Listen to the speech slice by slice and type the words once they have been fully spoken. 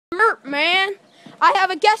I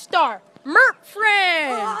have a guest star, Merp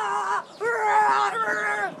friend.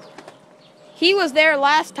 He was there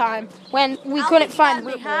last time when we couldn't find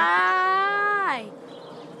Merp. Hi.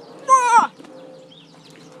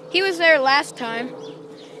 He was there last time,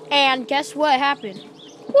 and guess what happened?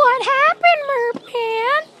 What happened, Merp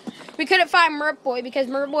man? We couldn't find Merp Boy because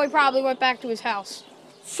Merp Boy probably went back to his house.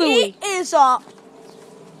 He is up.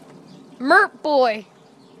 Merp Boy.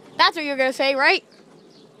 That's what you're going to say, right?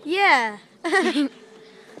 Yeah.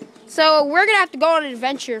 So we're going to have to go on an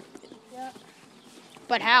adventure. Yep.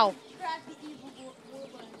 But how?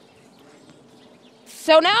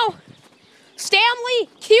 So now, Stanley,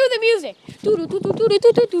 cue the music.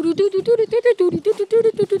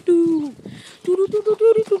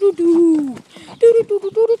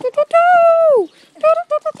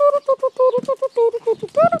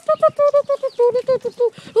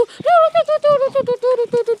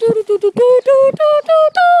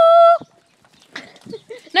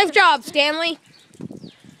 Nice job, Stanley.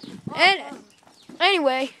 And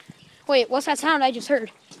anyway, wait, what's that sound I just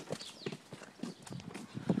heard?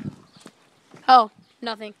 Oh,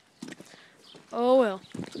 nothing. Oh well.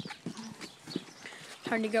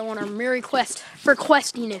 Time to go on our merry quest for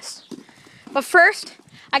questiness. But first,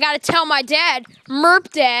 I gotta tell my dad, Merp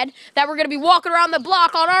Dad, that we're gonna be walking around the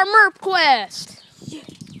block on our Merp quest.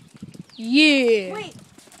 Yeah. Wait.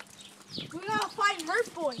 We gotta find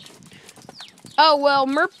Merp Boy. Oh well,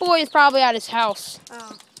 Merp Boy is probably at his house.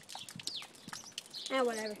 Oh. Yeah,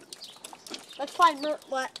 whatever. Let's find Merp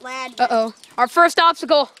Lad. Uh-oh. Our first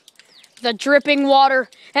obstacle. The dripping water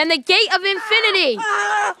and the gate of infinity.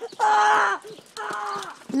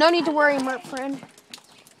 No need to worry, Merp friend.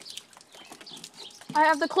 I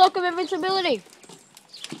have the cloak of invincibility.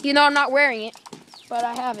 You know I'm not wearing it, but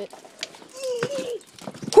I have it.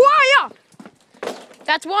 Hoo-ah-ya!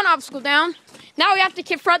 That's one obstacle down. Now we have to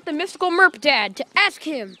confront the mystical Merp Dad to ask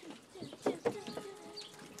him.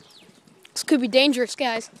 This could be dangerous,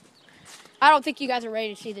 guys. I don't think you guys are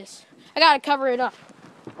ready to see this. I gotta cover it up.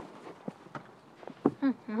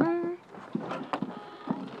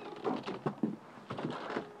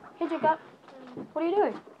 Hey, Jacob. What are you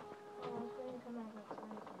doing?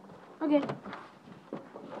 Okay.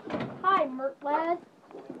 Hi, Merp Lad.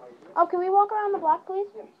 Oh, can we walk around the block, please?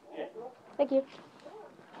 Thank you.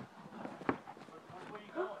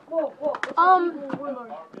 Whoa.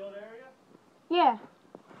 Yeah.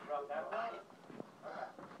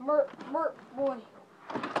 Merp Boy.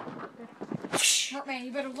 Merp man,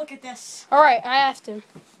 you better look at this. All right, I asked him.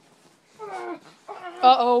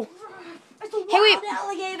 Uh-oh. It's a wild Hey, wait.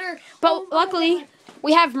 alligator. But luckily,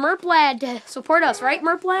 we have Merp Lad to support us, right,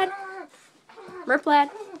 Merp Lad? Merp Lad.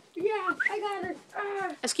 Yeah, I got her.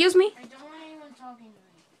 Excuse me? I don't want anyone talking to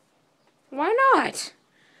me. Why not?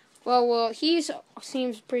 Well, he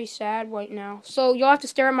seems pretty sad right now. So you'll have to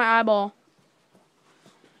stare at my eyeball.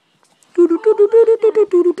 Oh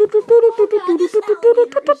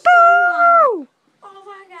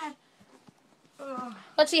my god.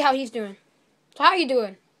 Let's see how he's doing. So how are you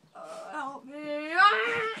doing? Help me.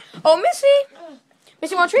 Oh, Missy!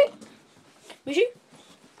 Missy, want a treat? Missy?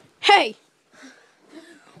 Hey!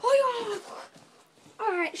 Oh, yeah.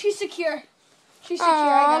 Alright, she's secure. She's secure.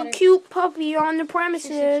 I got her. Cute puppy on the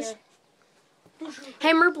premises.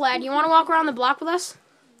 Hey, Merp Lad, you want to walk around the block with us?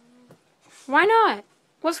 Why not?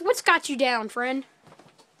 What's got you down, friend?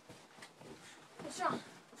 What's wrong?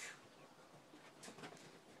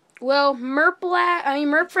 Well,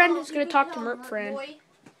 Merp friend is gonna talk to Merp friend.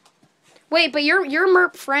 Wait, but you're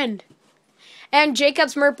Merp friend, and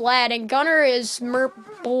Jacob's Merp Lad, and Gunner is Merp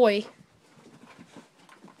Boy.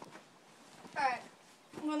 All right.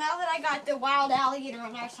 Well, now that I got the wild alligator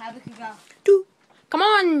on our side, we can go. Come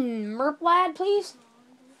on, Merp Lad, please.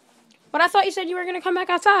 But I thought you said you were gonna come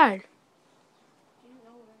back outside.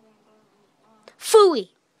 Phooey.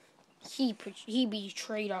 He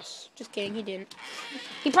betrayed us. Just kidding, he didn't.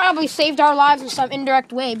 He probably saved our lives in some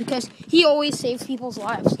indirect way because he always saves people's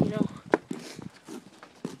lives, you know.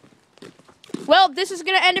 Well, this is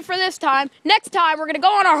going to end it for this time. Next time, we're going to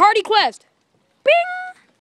go on our hardy quest. Bing!